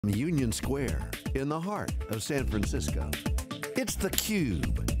Union Square, in the heart of San Francisco. It's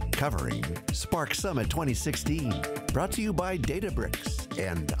theCUBE, covering Spark Summit 2016, brought to you by Databricks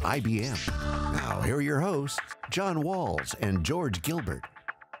and IBM. Now, here are your hosts, John Walls and George Gilbert.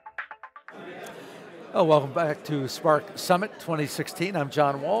 Oh, welcome back to Spark Summit 2016. I'm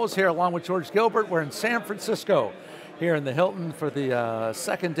John Walls here along with George Gilbert. We're in San Francisco, here in the Hilton for the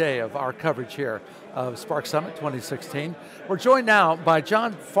second day of our coverage here of Spark Summit 2016. We're joined now by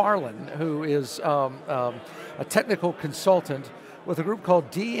John Farland, who is a technical consultant with a group called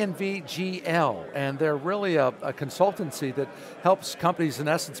DNV GL, and they're really a consultancy that helps companies, in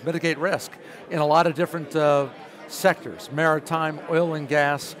essence, mitigate risk in a lot of different sectors: maritime, oil and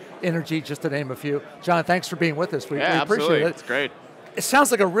gas, energy, just to name a few. John, thanks for being with us. We appreciate it. It's great. It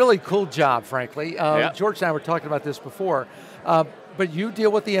sounds like a really cool job, frankly. George and I were talking about this before, but you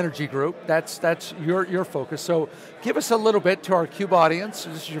deal with the energy group. That's your focus. So give us a little bit to our CUBE audience.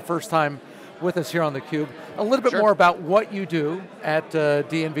 This is your first time with us here on theCUBE. A little bit more about what you do at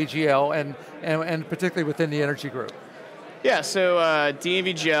DNV GL and particularly within the energy group. Yeah, so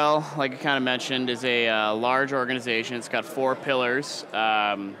DNV GL, like you kind of mentioned, is a large organization. It's got 4 pillars.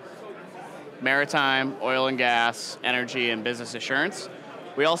 Maritime, oil and gas, energy, and business assurance.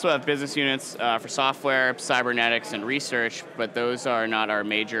 We also have business units for software, cybernetics, and research, but those are not our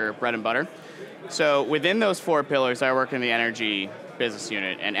major bread and butter. So within those 4 pillars, I work in the energy business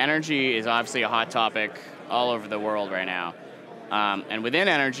unit, and energy is obviously a hot topic all over the world right now. And within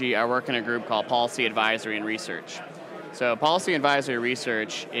energy, I work in a group called Policy Advisory and Research. So Policy Advisory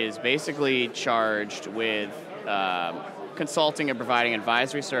Research is basically charged with consulting and providing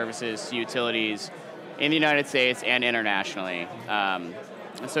advisory services to utilities in the United States and internationally.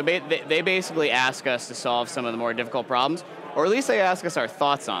 So they basically ask us to solve some of the more difficult problems, or at least they ask us our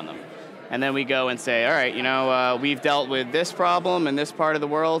thoughts on them. And then we go and say, all right, you know, we've dealt with this problem in this part of the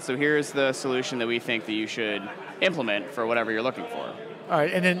world, so here's the solution that we think that you should implement for whatever you're looking for. All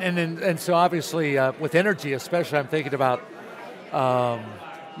right, and so obviously with energy especially, I'm thinking about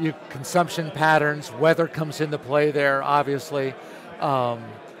consumption patterns, weather comes into play there, obviously.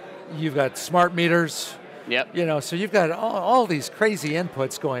 You've got smart meters. Yep. You know, so you've got all these crazy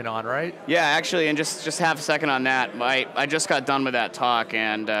inputs going on, right? Yeah, actually, and just have a second on that. I just got done with that talk,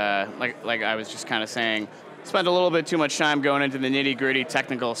 and like I was just kind of saying, spent a little bit too much time going into the nitty-gritty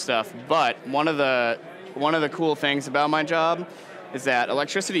technical stuff. But one of the cool things about my job is that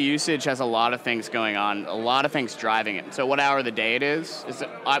electricity usage has a lot of things going on, a lot of things driving it. So what hour of the day it is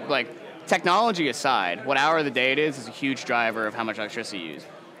like, technology aside, what hour of the day it is a huge driver of how much electricity you use.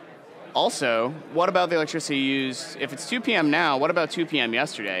 Also, what about the electricity used, if it's 2 p.m. now, what about 2 p.m.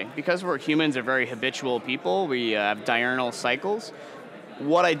 yesterday? Because humans are very habitual people, we have diurnal cycles.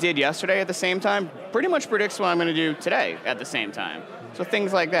 What I did yesterday at the same time pretty much predicts what I'm going to do today at the same time. So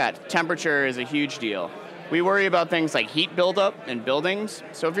things like that. Temperature is a huge deal. We worry about things like heat buildup in buildings.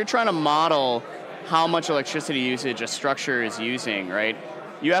 So if you're trying to model how much electricity usage a structure is using, right,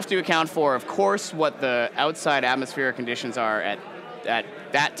 you have to account for, of course, what the outside atmospheric conditions are at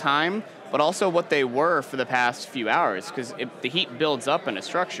that time, but also what they were for the past few hours, because the heat builds up in a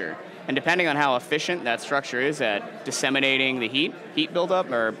structure. And depending on how efficient that structure is at disseminating the heat buildup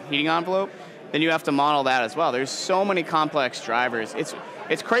or heating envelope, then you have to model that as well. There's so many complex drivers.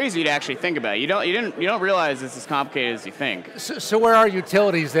 It's crazy to actually think about. You don't realize it's as complicated as you think. So where are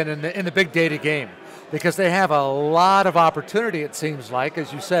utilities then in the big data game? Because they have a lot of opportunity, it seems like,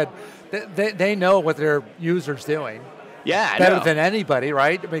 as you said. They know what their users doing. Yeah, better than anybody,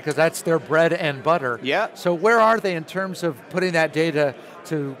 right? Because that's their bread and butter. Yeah. So where are they in terms of putting that data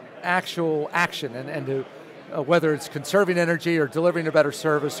to actual action and to whether it's conserving energy or delivering a better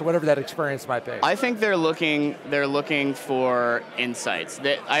service or whatever that experience might be? I think they're looking for insights.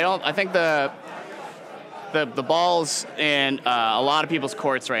 I think the ball's in a lot of people's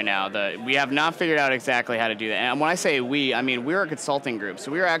courts right now. We have not figured out exactly how to do that. And when I say we, I mean we're a consulting group.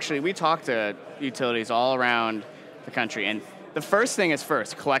 So we talk to utilities all around the country. And the first thing is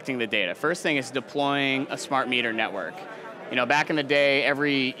collecting the data. First thing is deploying a smart meter network. You know, back in the day,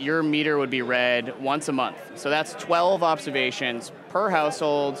 your meter would be read once a month. So that's 12 observations per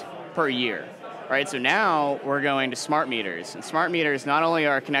household per year, right? So now we're going to smart meters. And smart meters not only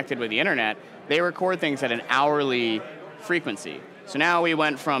are connected with the internet, they record things at an hourly frequency. So now we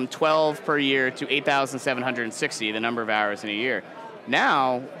went from 12 per year to 8,760, the number of hours in a year.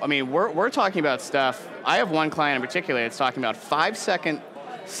 Now, I mean, we're talking about stuff. I have one client in particular that's talking about 5-second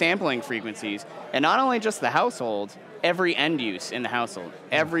sampling frequencies, and not only just the household, every end use in the household,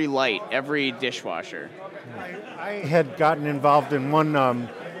 every light, every dishwasher. I had gotten involved in one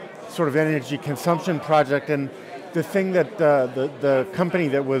sort of energy consumption project, and the thing that the company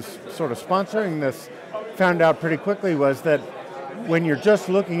that was sort of sponsoring this found out pretty quickly was that when you're just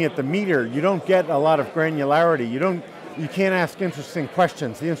looking at the meter, you don't get a lot of granularity. You can't ask interesting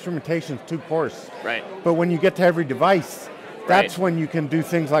questions. The instrumentation's too coarse. Right. But when you get to every device, that's when you can do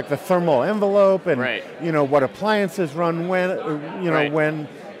things like the thermal envelope and what appliances run when, when.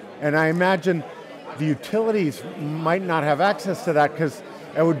 And I imagine the utilities might not have access to that because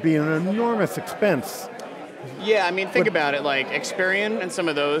it would be an enormous expense. Yeah, I mean, think about it, like Experian and some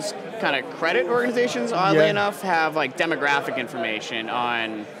of those kind of credit organizations, oddly enough, have like demographic information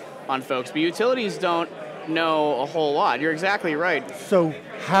on folks, but utilities don't know a whole lot. You're exactly right. So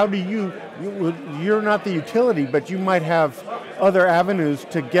how do you're not the utility, but you might have other avenues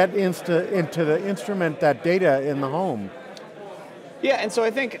to get into the instrument that data in the home. Yeah, and so I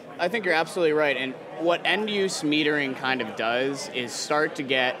think you're absolutely right. And what end-use metering kind of does is start to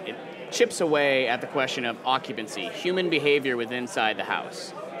it chips away at the question of occupancy, human behavior within inside the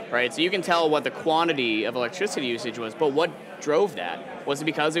house, right? So you can tell what the quantity of electricity usage was, but what drove that? Was it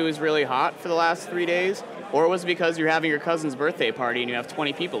because it was really hot for the last 3 days? Or was it because you're having your cousin's birthday party and you have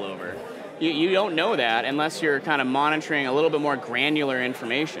 20 people over? You don't know that unless you're kind of monitoring a little bit more granular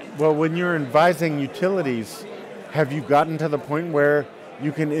information. Well, when you're advising utilities, have you gotten to the point where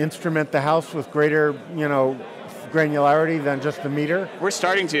you can instrument the house with greater, granularity than just the meter? We're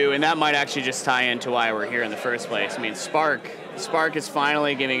starting to, and that might actually just tie into why we're here in the first place. I mean, Spark is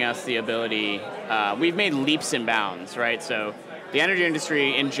finally giving us the ability, we've made leaps and bounds, right? So the energy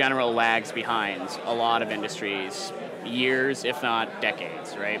industry in general lags behind a lot of industries, years, if not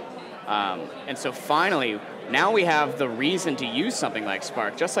decades, right? And so finally, now we have the reason to use something like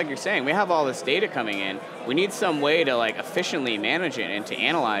Spark. Just like you're saying, we have all this data coming in. We need some way to like efficiently manage it and to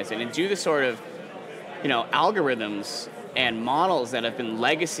analyze it and do the sort of algorithms and models that have been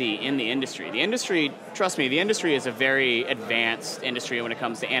legacy in the industry. The industry, trust me, the industry is a very advanced industry when it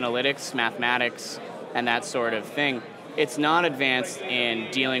comes to analytics, mathematics, and that sort of thing. It's not advanced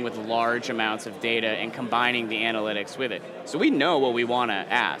in dealing with large amounts of data and combining the analytics with it. So we know what we want to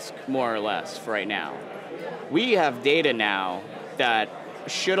ask, more or less, for right now. We have data now that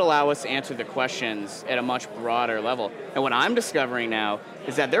should allow us to answer the questions at a much broader level. And what I'm discovering now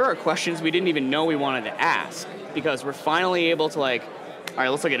is that there are questions we didn't even know we wanted to ask because we're finally able to all right,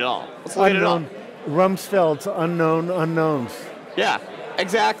 let's look at it all. Let's look at it all. Rumsfeld's unknown unknowns. Yeah,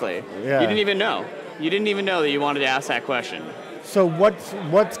 exactly. Yeah. You didn't even know. You didn't even know that you wanted to ask that question. So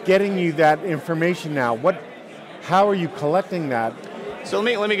what's getting you that information now? How are you collecting that? So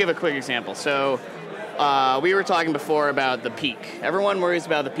let me give a quick example. So we were talking before about the peak. Everyone worries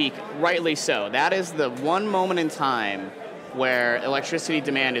about the peak, rightly so. That is the one moment in time where electricity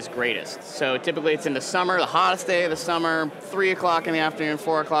demand is greatest. So typically it's in the summer, the hottest day of the summer, 3 o'clock in the afternoon,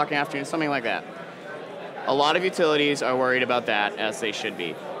 4 o'clock in the afternoon, something like that. A lot of utilities are worried about that, as they should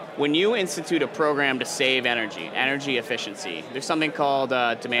be. When you institute a program to save energy efficiency, there's something called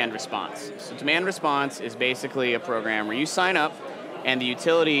demand response. So demand response is basically a program where you sign up and the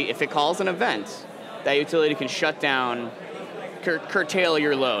utility, if it calls an event, that utility can shut down, curtail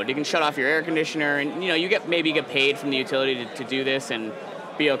your load. You can shut off your air conditioner, and you maybe get paid from the utility to do this and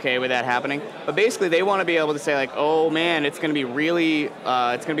be okay with that happening. But basically, they want to be able to say oh man, it's going to be a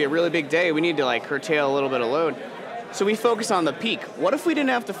really big day. We need to curtail a little bit of load. So we focus on the peak. What if we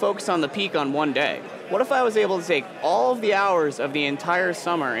didn't have to focus on the peak on one day? What if I was able to take all of the hours of the entire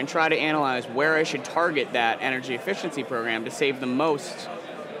summer and try to analyze where I should target that energy efficiency program to save the most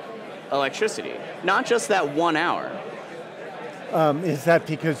electricity? Not just that 1 hour. Is that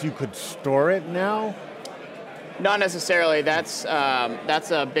because you could store it now? Not necessarily. That's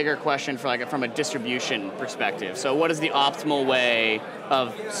a bigger question from a distribution perspective. So what is the optimal way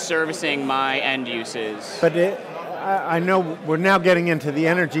of servicing my end uses? But I know we're now getting into the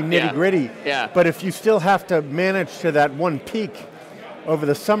energy nitty-gritty, but if you still have to manage to that one peak over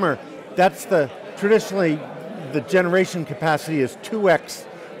the summer, traditionally the generation capacity is 2x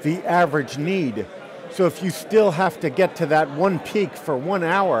the average need. So if you still have to get to that one peak for 1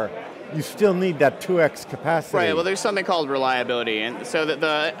 hour, you still need that 2x capacity. Right, well there's something called reliability, and so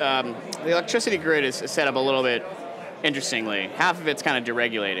the electricity grid is set up a little bit interestingly. Half of it's kind of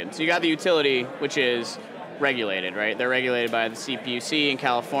deregulated. So you got the utility, which is regulated, right? They're regulated by the CPUC in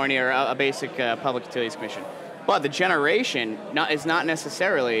California, or a basic Public Utilities Commission. But the generation is not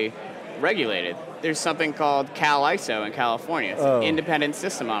necessarily regulated. There's something called CAL-ISO in California. It's an independent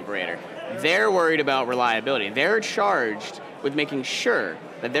system operator. They're worried about reliability. They're charged with making sure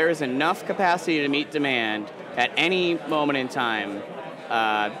that there is enough capacity to meet demand at any moment in time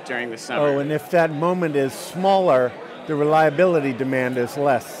during the summer. Oh, and if that moment is smaller, the reliability demand is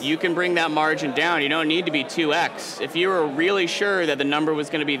less. You can bring that margin down. You don't need to be 2x. If you were really sure that the number was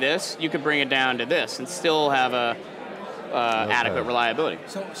going to be this, you could bring it down to this and still have a adequate reliability.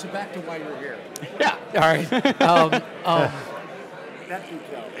 So back to why you're here. Yeah. All right.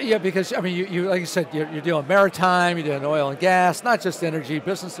 Yeah, because I mean, you like you said, you're dealing maritime, you're doing oil and gas, not just energy,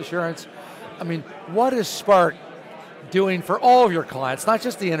 business assurance. I mean, what is Spark doing for all of your clients, not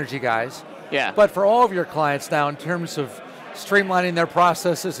just the energy guys, but for all of your clients now in terms of streamlining their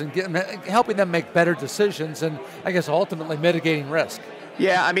processes and helping them make better decisions and I guess ultimately mitigating risk?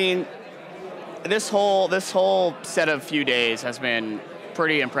 Yeah, I mean, this whole set of few days has been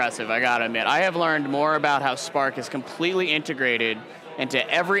pretty impressive, I gotta admit. I have learned more about how Spark is completely integrated into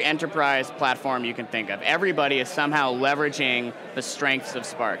every enterprise platform you can think of. Everybody is somehow leveraging the strengths of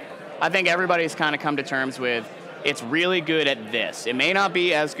Spark. I think everybody's kind of come to terms with, it's really good at this. It may not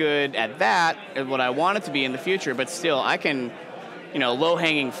be as good at that as what I want it to be in the future, but still I can,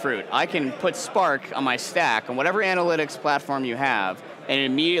 low-hanging fruit. I can put Spark on my stack on whatever analytics platform you have, and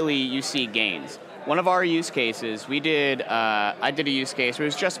immediately you see gains. One of our use cases, I did a use case where it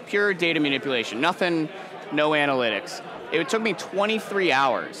was just pure data manipulation, nothing, no analytics. It took me 23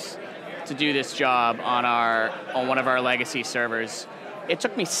 hours to do this job on one of our legacy servers. It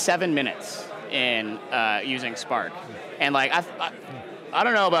took me 7 minutes in using Spark. And I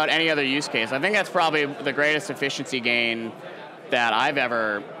don't know about any other use case. I think that's probably the greatest efficiency gain that I've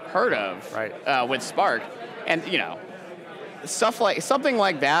ever heard of with Spark. And something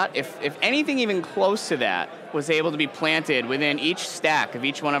like that, if anything even close to that was able to be planted within each stack of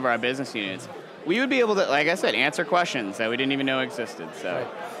each one of our business units, we would be able to, like I said, answer questions that we didn't even know existed.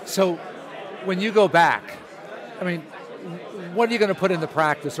 So when you go back, I mean, what are you going to put into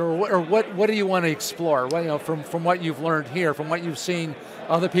practice, or what do you want to explore? Well, from what you've learned here, from what you've seen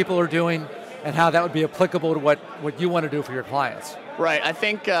other people are doing, and how that would be applicable to what you want to do for your clients. Right. I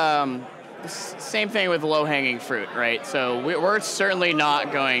think same thing with low-hanging fruit. Right. So we're certainly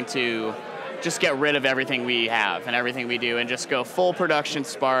not going to just get rid of everything we have and everything we do and just go full production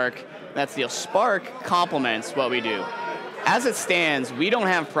Spark. That's the deal. Spark complements what we do. As it stands, we don't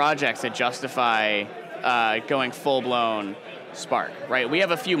have projects that justify going full-blown Spark, right? We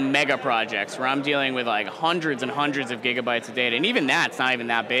have a few mega projects where I'm dealing with hundreds and hundreds of gigabytes of data, and even that's not even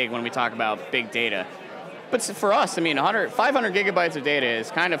that big when we talk about big data. But for us, I mean, 500 gigabytes of data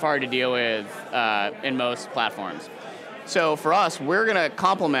is kind of hard to deal with in most platforms. So for us, we're going to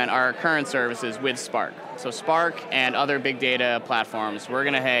complement our current services with Spark. So Spark and other big data platforms, we're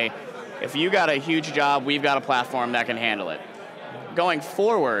going to, hey, if you got a huge job, we've got a platform that can handle it. Going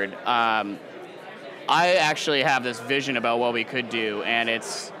forward, I actually have this vision about what we could do, and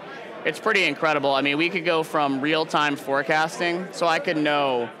it's pretty incredible. I mean, we could go from real-time forecasting, so I could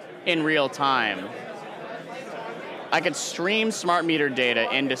know in real time. I could stream smart meter data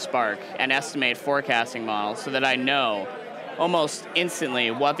into Spark and estimate forecasting models so that I know almost instantly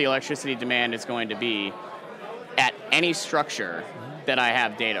what the electricity demand is going to be at any structure that I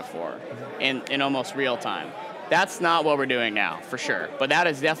have data for in almost real time. That's not what we're doing now, for sure. But that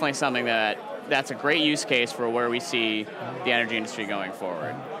is definitely something that's a great use case for where we see the energy industry going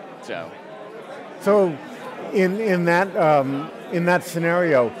forward. So in that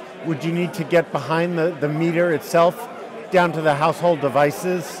scenario, would you need to get behind the meter itself down to the household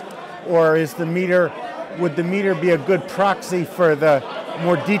devices, or would the meter be a good proxy for the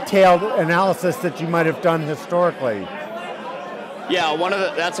more detailed analysis that you might have done historically? Yeah,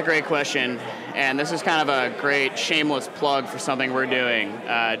 that's a great question, and this is kind of a great shameless plug for something we're doing.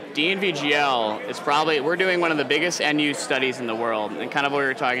 DNV GL we're doing one of the biggest end-use studies in the world, and kind of what we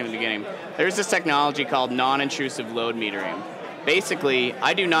were talking in the beginning. There's this technology called non-intrusive load metering. Basically,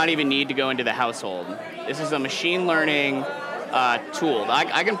 I do not even need to go into the household. This is a machine learning tool.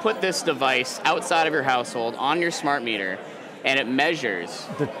 I can put this device outside of your household on your smart meter, and it measures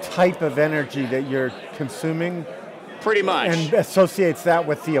the type of energy that you're consuming. Pretty much. And associates that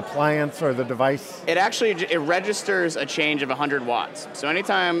with the appliance or the device? It registers a change of 100 watts. So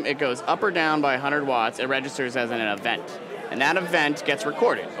anytime it goes up or down by 100 watts, it registers as an event. And that event gets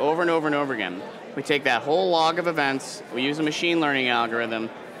recorded over and over and over again. We take that whole log of events, we use a machine learning algorithm,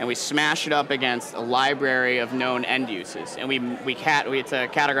 and we smash it up against a library of known end uses. And it's a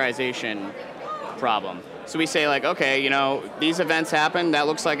categorization problem. So we say okay, these events happen, that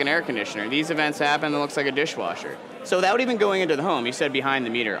looks like an air conditioner. These events happen, that looks like a dishwasher. So without even going into the home, you said behind the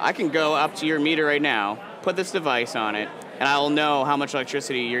meter, I can go up to your meter right now, put this device on it, and I will know how much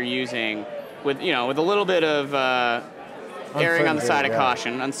electricity you're using with a little bit of erring on the side of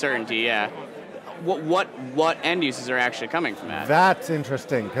caution, uncertainty, yeah. What end uses are actually coming from that? That's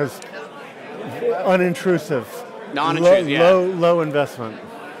interesting, because unintrusive, Non-intrusive, yeah. Low investment.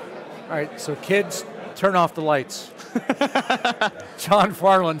 All right, so kids, turn off the lights. John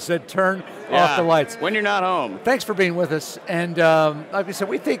Farland said turn off the lights. When you're not home. Thanks for being with us. And like we said,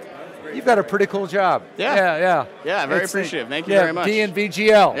 we think you've got a pretty cool job. Yeah, very appreciative. Thank you very much. DNV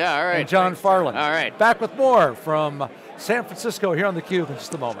GL. Yeah, all right. And John Farland. All right. Back with more from San Francisco here on theCUBE in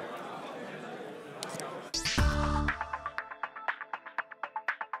just a moment.